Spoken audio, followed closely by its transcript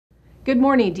Good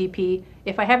morning, DP.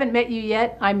 If I haven't met you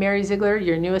yet, I'm Mary Ziegler,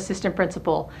 your new assistant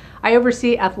principal. I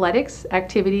oversee athletics,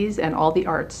 activities, and all the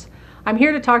arts. I'm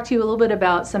here to talk to you a little bit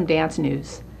about some dance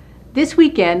news. This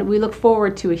weekend, we look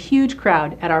forward to a huge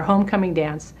crowd at our homecoming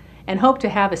dance and hope to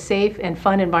have a safe and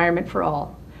fun environment for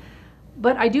all.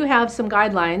 But I do have some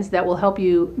guidelines that will help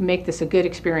you make this a good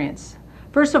experience.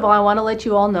 First of all, I want to let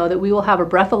you all know that we will have a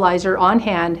breathalyzer on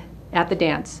hand at the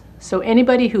dance. So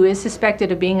anybody who is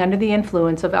suspected of being under the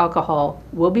influence of alcohol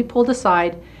will be pulled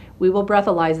aside. We will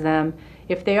breathalyze them.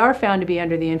 If they are found to be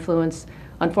under the influence,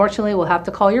 unfortunately, we'll have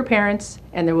to call your parents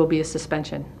and there will be a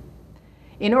suspension.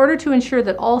 In order to ensure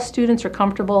that all students are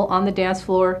comfortable on the dance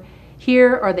floor,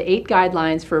 here are the 8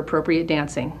 guidelines for appropriate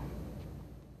dancing.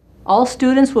 All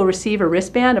students will receive a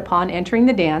wristband upon entering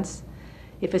the dance.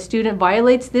 If a student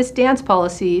violates this dance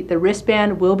policy, the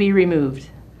wristband will be removed.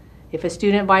 If a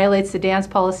student violates the dance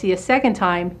policy a second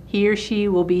time, he or she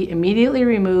will be immediately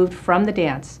removed from the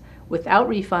dance without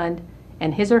refund,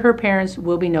 and his or her parents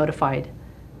will be notified.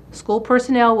 School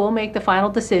personnel will make the final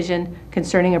decision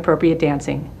concerning appropriate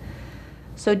dancing.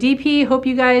 So DP, hope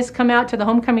you guys come out to the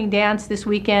homecoming dance this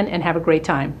weekend and have a great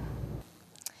time.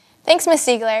 Thanks, Ms.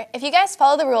 Ziegler. If you guys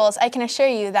follow the rules, I can assure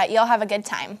you that you'll have a good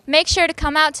time. Make sure to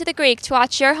come out to the Greek to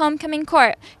watch your homecoming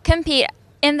court compete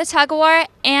in the tug-of-war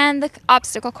and the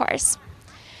obstacle course.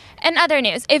 In other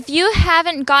news, if you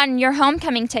haven't gotten your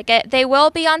homecoming ticket, they will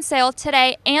be on sale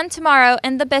today and tomorrow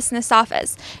in the business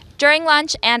office, during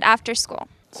lunch and after school.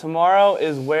 Tomorrow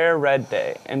is Wear Red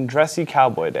Day and Dressy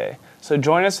Cowboy Day, so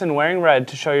join us in wearing red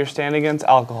to show your stand against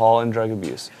alcohol and drug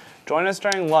abuse. Join us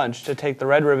during lunch to take the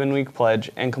Red Ribbon Week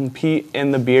pledge and compete in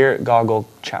the Beer Goggle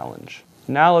Challenge.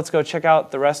 Now let's go check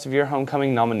out the rest of your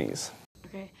homecoming nominees.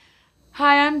 Okay.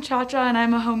 Hi, I'm Cha-Cha and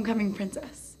I'm a homecoming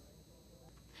princess.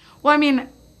 Well, I mean,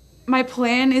 my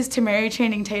plan is to marry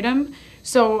Channing Tatum,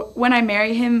 so when I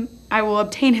marry him, I will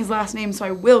obtain his last name, so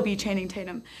I will be Channing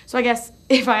Tatum. So I guess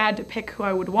if I had to pick who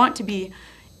I would want to be,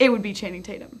 it would be Channing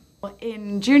Tatum.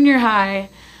 In junior high,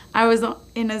 I was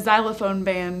in a xylophone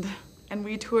band, and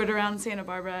we toured around Santa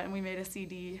Barbara and we made a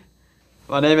CD.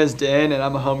 My name is Dan and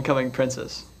I'm a homecoming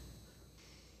princess.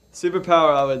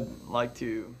 Superpower I would like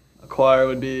to acquire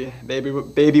would be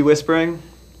baby whispering,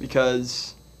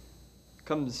 because it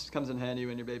comes in handy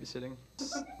when you're babysitting.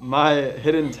 My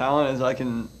hidden talent is I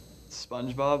can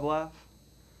SpongeBob laugh.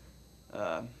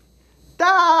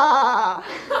 Da!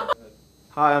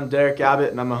 Hi, I'm Derek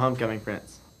Abbott and I'm a homecoming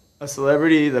prince. A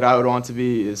celebrity that I would want to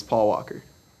be is Paul Walker.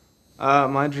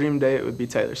 My dream date would be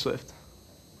Taylor Swift.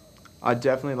 I'd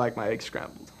definitely like my eggs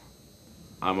scrambled.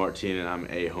 I'm Martine and I'm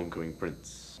a homecoming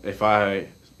prince. If I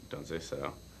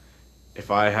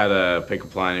had a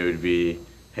pickup line, it would be,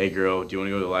 hey girl, do you want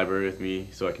to go to the library with me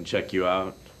so I can check you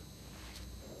out?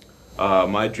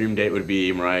 My dream date would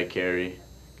be Mariah Carey,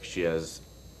 because she has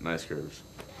nice curves.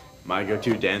 My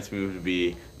go-to dance move would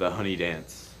be the honey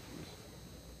dance.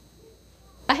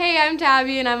 Hey, I'm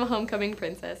Tabby and I'm a homecoming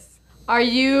princess. Are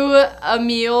you a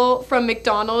meal from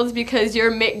McDonald's because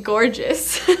you're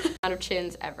McGorgeous? Amount of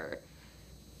chins ever.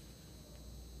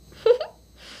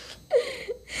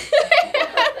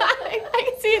 I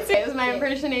can see it. It was my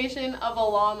impersonation of a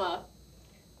llama.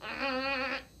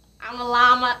 I'm a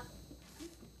llama.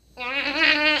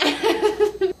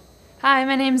 Hi,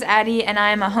 my name's Addie and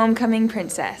I'm a homecoming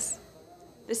princess.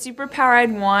 The superpower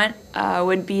I'd want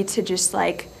would be to just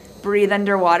like breathe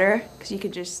underwater, because you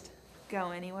could just go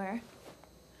anywhere.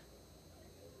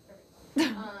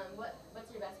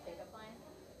 What's your best pickup line?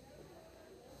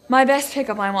 My best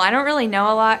pickup line, well, I don't really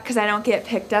know a lot because I don't get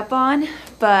picked up on,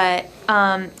 but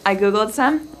I Googled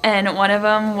some, and one of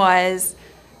them was,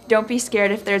 don't be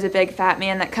scared if there's a big fat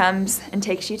man that comes and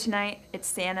takes you tonight. It's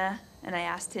Santa, and I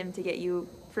asked him to get you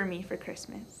for me for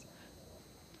Christmas.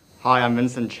 Hi, I'm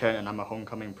Vincent Chen and I'm a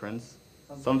homecoming prince.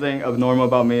 Something abnormal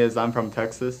about me is I'm from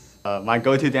Texas. My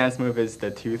go-to dance move is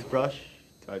the toothbrush.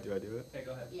 Do I do it? Okay,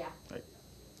 go ahead. Yeah.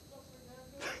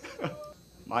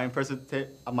 My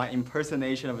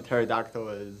impersonation of a pterodactyl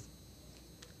is...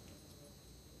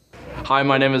 Hi,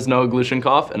 my name is Noah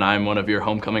Glushenkov, and I'm one of your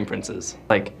homecoming princes.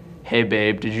 Like, hey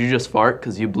babe, did you just fart?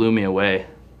 'Cause you blew me away.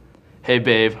 Hey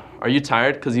babe, are you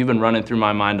tired? 'Cause you've been running through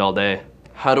my mind all day.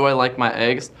 How do I like my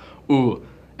eggs? Ooh,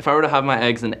 if I were to have my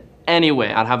eggs in any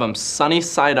way, I'd have them sunny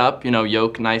side up, you know,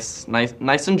 yolk nice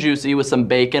and juicy with some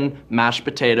bacon, mashed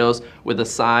potatoes, with a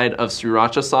side of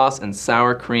sriracha sauce and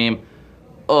sour cream.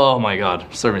 Oh my God,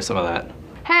 serve me some of that.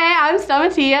 Hey, I'm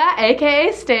Stamatia,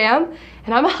 aka Stam,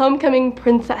 and I'm a homecoming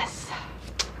princess.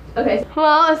 Okay.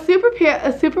 Well, a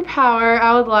superpower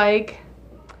I would like,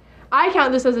 I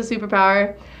count this as a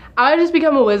superpower. I would just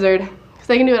become a wizard, because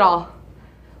I can do it all.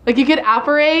 Like, you could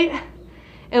apparate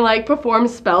and like perform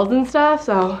spells and stuff,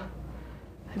 so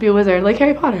I'd be a wizard like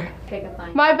Harry Potter. Pickup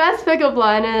line. My best pickup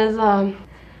line is,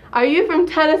 are you from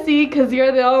Tennessee? Cause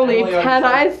you're the only 10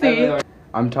 I see.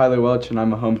 I'm Tyler Welch and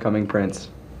I'm a homecoming prince.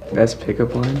 Best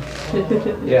pickup line?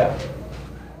 Yeah.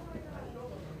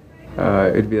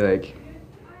 It'd be like,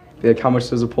 how much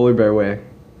does a polar bear weigh?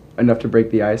 Enough to break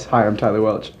the ice. Hi, I'm Tyler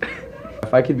Welch.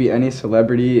 If I could be any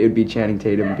celebrity, it'd be Channing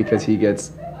Tatum because he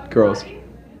gets girls.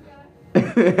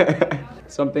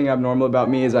 Something abnormal about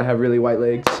me is I have really white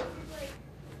legs.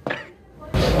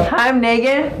 Hi, I'm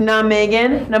Negan, not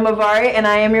Megan, and I'm Avari, and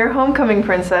I am your homecoming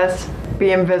princess.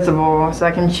 Be invisible so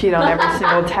I can cheat on every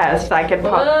single test I could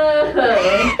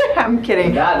I'm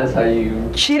kidding. That is how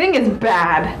you... Cheating is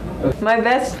bad. My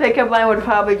best pickup line would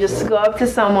probably just go up to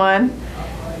someone,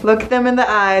 look them in the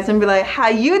eyes, and be like, how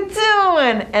you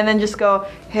doing? And then just go,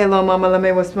 hello mama, let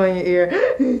me whisper in your ear.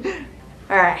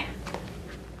 Alright.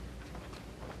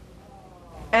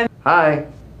 Hi,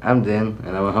 I'm Din,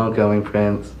 and I'm a homecoming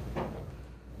prince.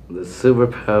 The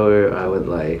superpower I would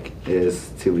like is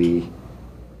to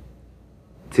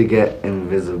get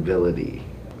invisibility.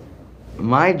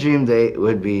 My dream date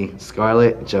would be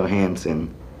Scarlett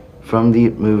Johansson from the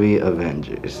movie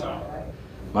Avengers.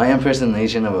 My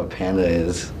impersonation of a panda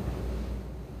is...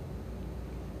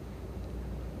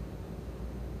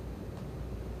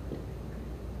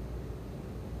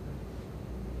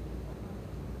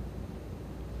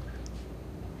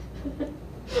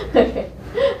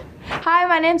 Hi,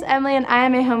 my name's Emily and I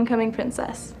am a homecoming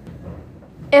princess.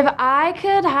 If I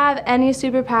could have any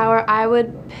superpower, I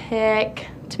would pick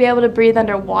to be able to breathe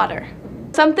underwater.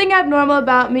 Something abnormal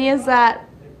about me is that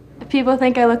people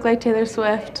think I look like Taylor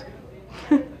Swift.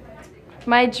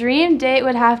 My dream date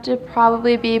would have to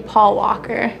probably be Paul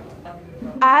Walker.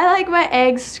 I like my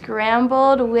eggs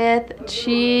scrambled with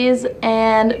cheese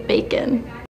and bacon.